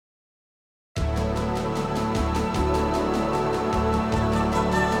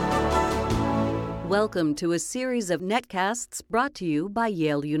Welcome to a series of netcasts brought to you by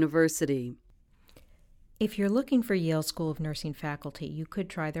Yale University. If you're looking for Yale School of Nursing faculty, you could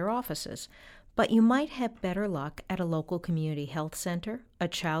try their offices, but you might have better luck at a local community health center, a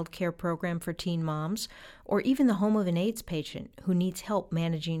child care program for teen moms, or even the home of an AIDS patient who needs help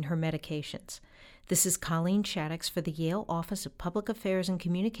managing her medications. This is Colleen Shaddix for the Yale Office of Public Affairs and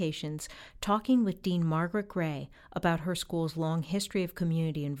Communications, talking with Dean Margaret Grey about her school's long history of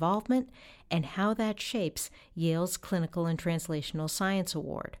community involvement and how that shapes Yale's Clinical and Translational Science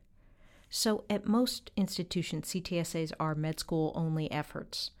Award. So at most institutions, CTSAs are med school-only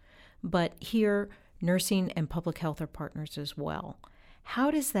efforts. But here, nursing and public health are partners as well.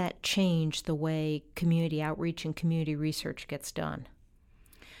 How does that change the way community outreach and community research gets done?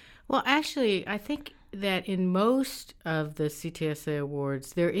 Well, actually, I think that in most of the CTSA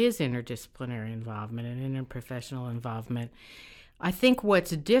awards, there is interdisciplinary involvement and interprofessional involvement. I think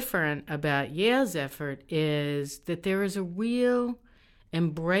what's different about Yale's effort is that there is a real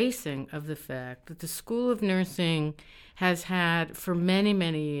embracing of the fact that the School of Nursing has had, for many,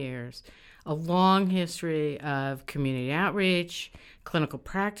 many years, a long history of community outreach, clinical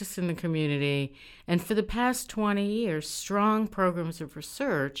practice in the community, and for the past 20 years, strong programs of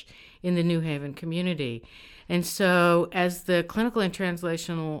research in the New Haven community. And so as the Clinical and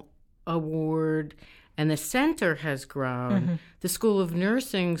Translational Award and the center has grown, the School of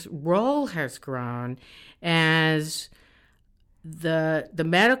Nursing's role has grown as the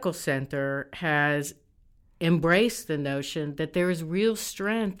medical center has embraced the notion that there is real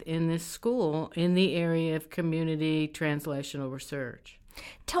strength in this school in the area of community translational research.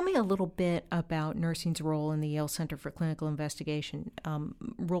 Tell me a little bit about nursing's role in the Yale Center for Clinical Investigation,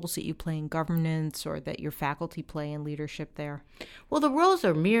 roles that you play in governance or that your faculty play in leadership there. Well, the roles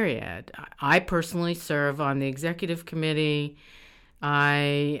are myriad. I personally serve on the executive committee.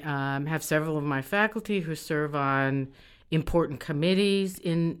 I have several of my faculty who serve on important committees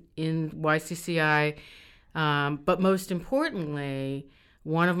in YCCI. But most importantly,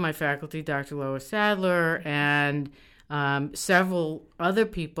 one of my faculty, Dr. Lois Sadler, and several other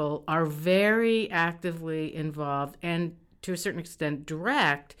people are very actively involved and, to a certain extent,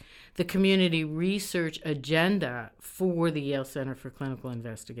 direct the community research agenda for the Yale Center for Clinical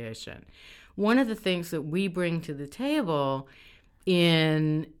Investigation. One of the things that we bring to the table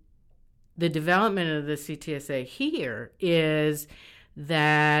in the development of the CTSA here is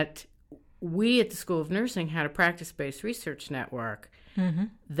that we at the School of Nursing had a practice-based research network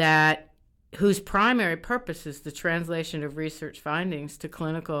whose primary purpose is the translation of research findings to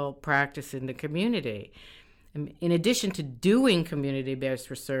clinical practice in the community. In addition to doing community-based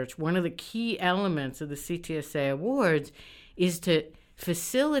research, one of the key elements of the CTSA awards is to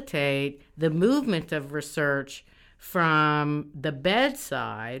facilitate the movement of research from the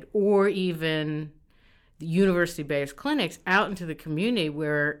bedside or even the university-based clinics out into the community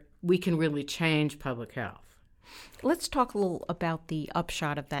where we can really change public health. Let's talk a little about the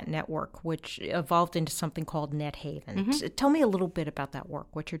upshot of that network, which evolved into something called Net Haven. Tell me a little bit about that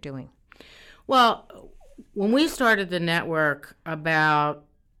work, what you're doing. Well, when we started the network about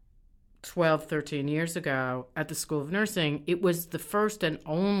 12, 13 years ago at the School of Nursing, it was the first and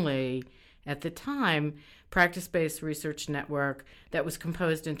only, at the time, practice-based research network that was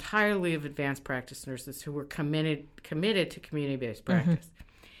composed entirely of advanced practice nurses who were committed to community-based practice.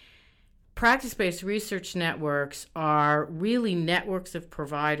 Practice-based research networks are really networks of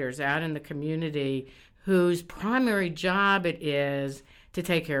providers out in the community whose primary job it is to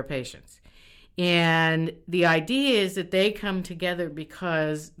take care of patients. And the idea is that they come together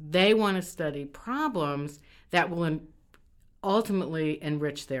because they want to study problems that will ultimately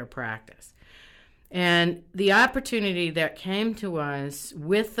enrich their practice. And the opportunity that came to us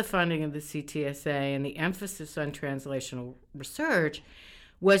with the funding of the CTSA and the emphasis on translational research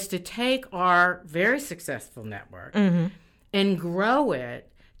was to take our very successful network and grow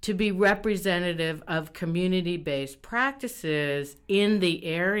it to be representative of community-based practices in the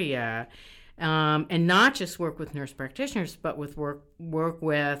area, and not just work with nurse practitioners, but with work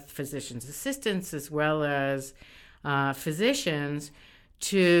with physicians' assistants as well as physicians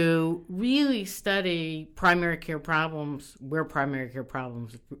to really study primary care problems where primary care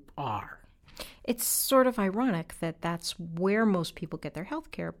problems are. It's sort of ironic that that's where most people get their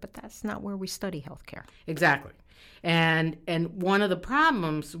health care, but that's not where we study health care. Exactly. And one of the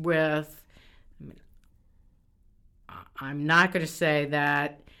problems with, I'm not going to say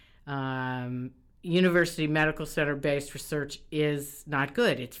that university medical center-based research is not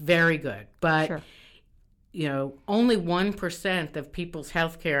good. It's very good. But only 1% of people's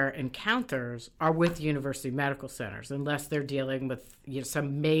healthcare encounters are with university medical centers, unless they're dealing with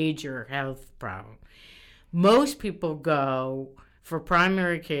some major health problem. Most people go for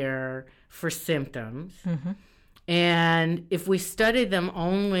primary care for symptoms. Mm-hmm. And if we study them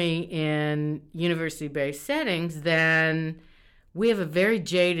only in university-based settings, then we have a very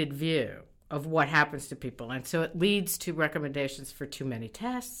jaded view of what happens to people. And so it leads to recommendations for too many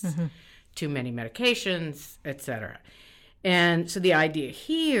tests, mm-hmm. too many medications, etc. And so the idea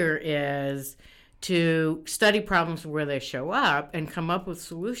here is to study problems where they show up and come up with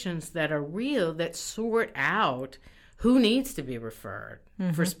solutions that are real, that sort out who needs to be referred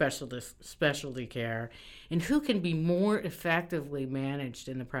mm-hmm. for specialty care and who can be more effectively managed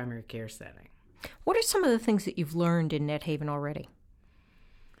in the primary care setting. What are some of the things that you've learned in Net Haven already?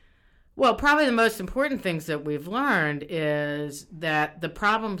 Well, probably the most important things that we've learned is that the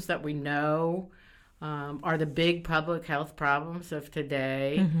problems that we know are the big public health problems of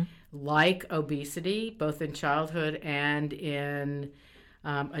today, mm-hmm. like obesity, both in childhood and in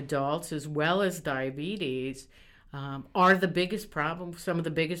adults, as well as diabetes, are the biggest problems, some of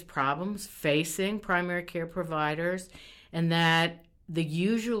the biggest problems facing primary care providers, and that the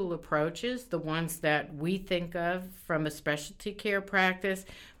usual approaches, the ones that we think of from a specialty care practice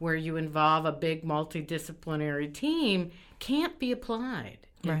where you involve a big multidisciplinary team, can't be applied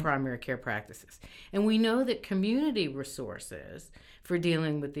in primary care practices. And we know that community resources for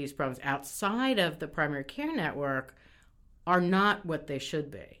dealing with these problems outside of the primary care network are not what they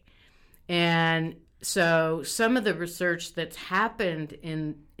should be. And so some of the research that's happened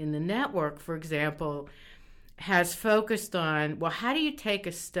in the network, for example, has focused on, well, how do you take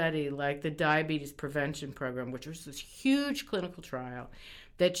a study like the diabetes prevention program, which was this huge clinical trial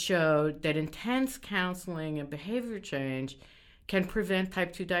that showed that intense counseling and behavior change can prevent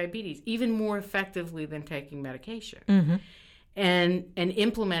type 2 diabetes even more effectively than taking medication, mm-hmm. and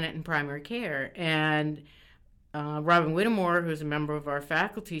implement it in primary care. And Robin Whittemore, who's a member of our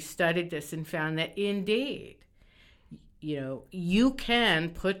faculty, studied this and found that indeed, you can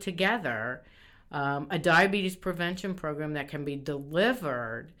put together a diabetes prevention program that can be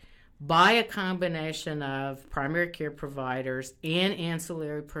delivered by a combination of primary care providers and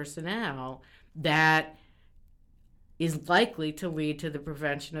ancillary personnel that is likely to lead to the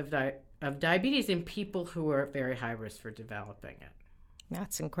prevention of diabetes in people who are at very high risk for developing it.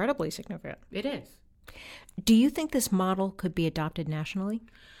 That's incredibly significant. It is. Do you think this model could be adopted nationally?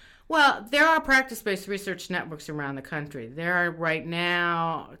 Well, there are practice-based research networks around the country. There are right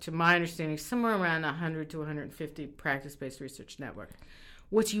now, to my understanding, somewhere around 100 to 150 practice-based research networks.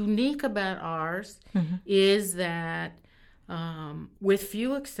 What's unique about ours mm-hmm. is that, with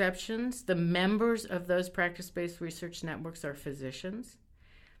few exceptions, the members of those practice-based research networks are physicians.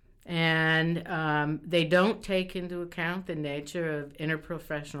 And they don't take into account the nature of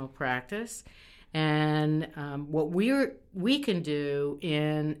interprofessional practice. And what we can do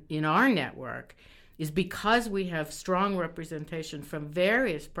in our network is, because we have strong representation from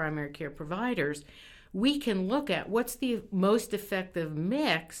various primary care providers, we can look at what's the most effective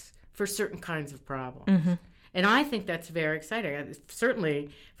mix for certain kinds of problems. Mm-hmm. And I think that's very exciting. Certainly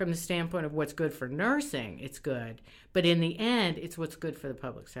from the standpoint of what's good for nursing, it's good. But in the end, it's what's good for the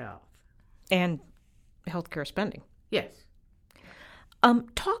public's health. And healthcare spending. Yes.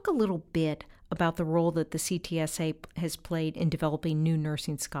 Talk a little bit about the role that the CTSA has played in developing new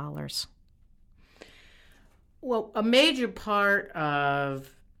nursing scholars. Well, a major part of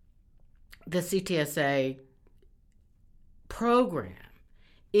the CTSA program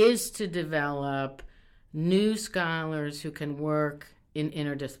is to develop new scholars who can work in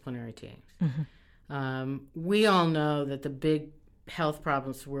interdisciplinary teams. Mm-hmm. We all know that the big health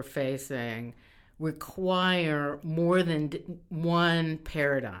problems we're facing require more than one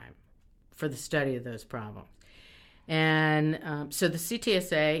paradigm for the study of those problems. And so the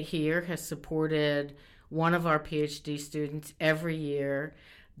CTSA here has supported one of our PhD students every year.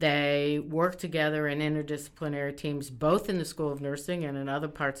 They work together in interdisciplinary teams, both in the School of Nursing and in other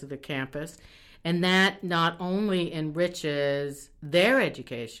parts of the campus. And that not only enriches their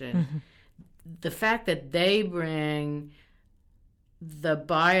education, mm-hmm. the fact that they bring the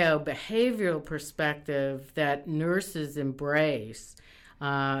biobehavioral perspective that nurses embrace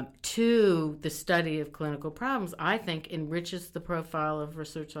to the study of clinical problems, I think enriches the profile of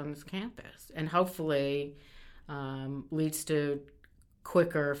research on this campus and hopefully leads to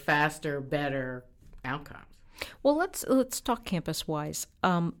quicker, faster, better outcomes. Well, let's talk campus-wise.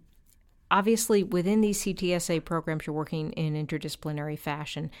 Obviously, within these CTSA programs, you're working in interdisciplinary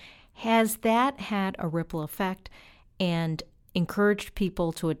fashion. Has that had a ripple effect? And encouraged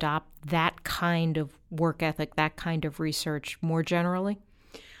people to adopt that kind of work ethic, that kind of research more generally?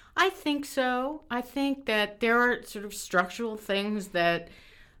 I think so. I think that there are sort of structural things that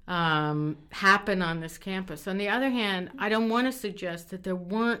happen on this campus. On the other hand, I don't want to suggest that there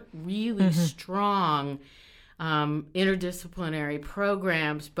weren't really strong interdisciplinary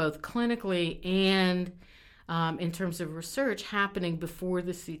programs, both clinically and in terms of research, happening before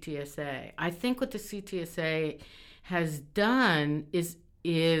the CTSA. I think what the CTSA has done is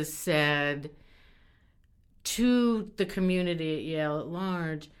said to the community at Yale at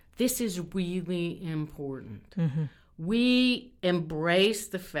large, this is really important. We embrace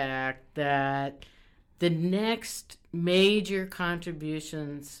the fact that the next major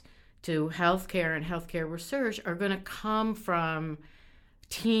contributions to healthcare and healthcare research are going to come from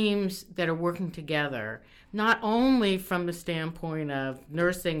teams that are working together, not only from the standpoint of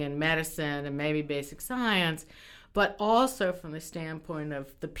nursing and medicine and maybe basic science, but also from the standpoint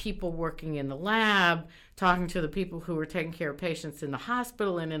of the people working in the lab, talking to the people who are taking care of patients in the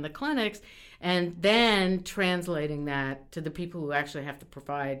hospital and in the clinics, and then translating that to the people who actually have to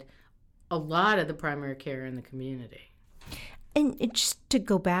provide a lot of the primary care in the community. And just to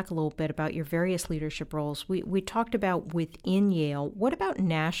go back a little bit about your various leadership roles, we talked about within Yale. What about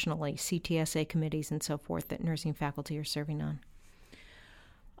nationally, CTSA committees and so forth that nursing faculty are serving on?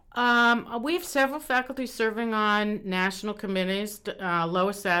 We have several faculty serving on national committees.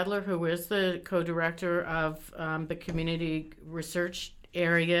 Lois Sadler, who is the co-director of the community research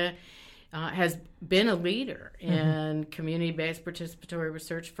area, has been a leader in community-based participatory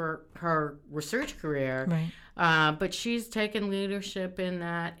research for her research career. Right. But she's taken leadership in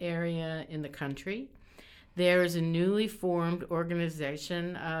that area in the country. There is a newly formed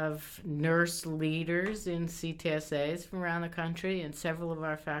organization of nurse leaders in CTSAs from around the country, and several of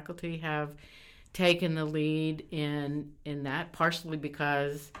our faculty have taken the lead in that, partially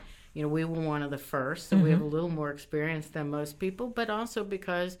because we were one of the first, so we have a little more experience than most people, but also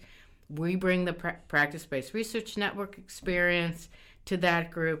because we bring the practice-based research network experience to that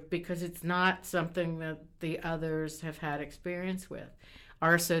group because it's not something that the others have had experience with.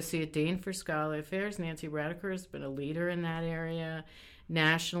 Our Associate Dean for Scholarly Affairs, Nancy Rediker, has been a leader in that area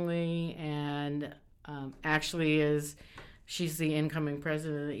nationally, and she's the incoming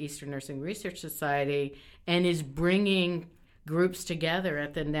president of the Eastern Nursing Research Society, and is bringing groups together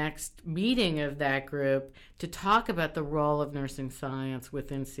at the next meeting of that group to talk about the role of nursing science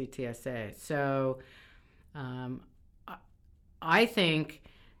within CTSA. So I think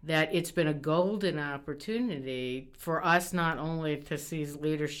that it's been a golden opportunity for us not only to seize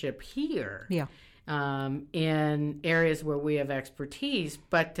leadership here in areas where we have expertise,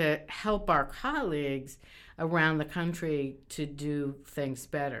 but to help our colleagues around the country to do things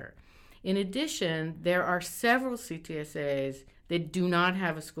better. In addition, there are several CTSAs that do not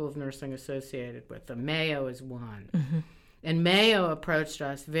have a School of Nursing associated with them. Mayo is one. And Mayo approached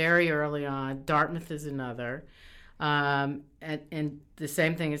us very early on. Dartmouth is another. And the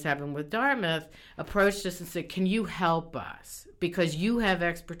same thing has happened with Dartmouth, approached us and said, can you help us? Because you have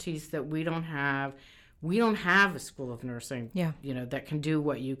expertise that we don't have. We don't have a School of Nursing, that can do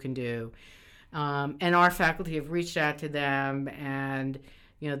what you can do. And our faculty have reached out to them, and,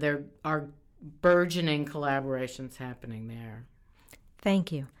 there are burgeoning collaborations happening there.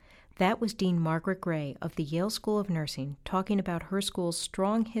 Thank you. That was Dean Margaret Grey of the Yale School of Nursing talking about her school's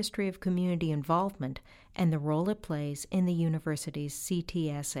strong history of community involvement and the role it plays in the university's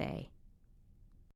CTSA.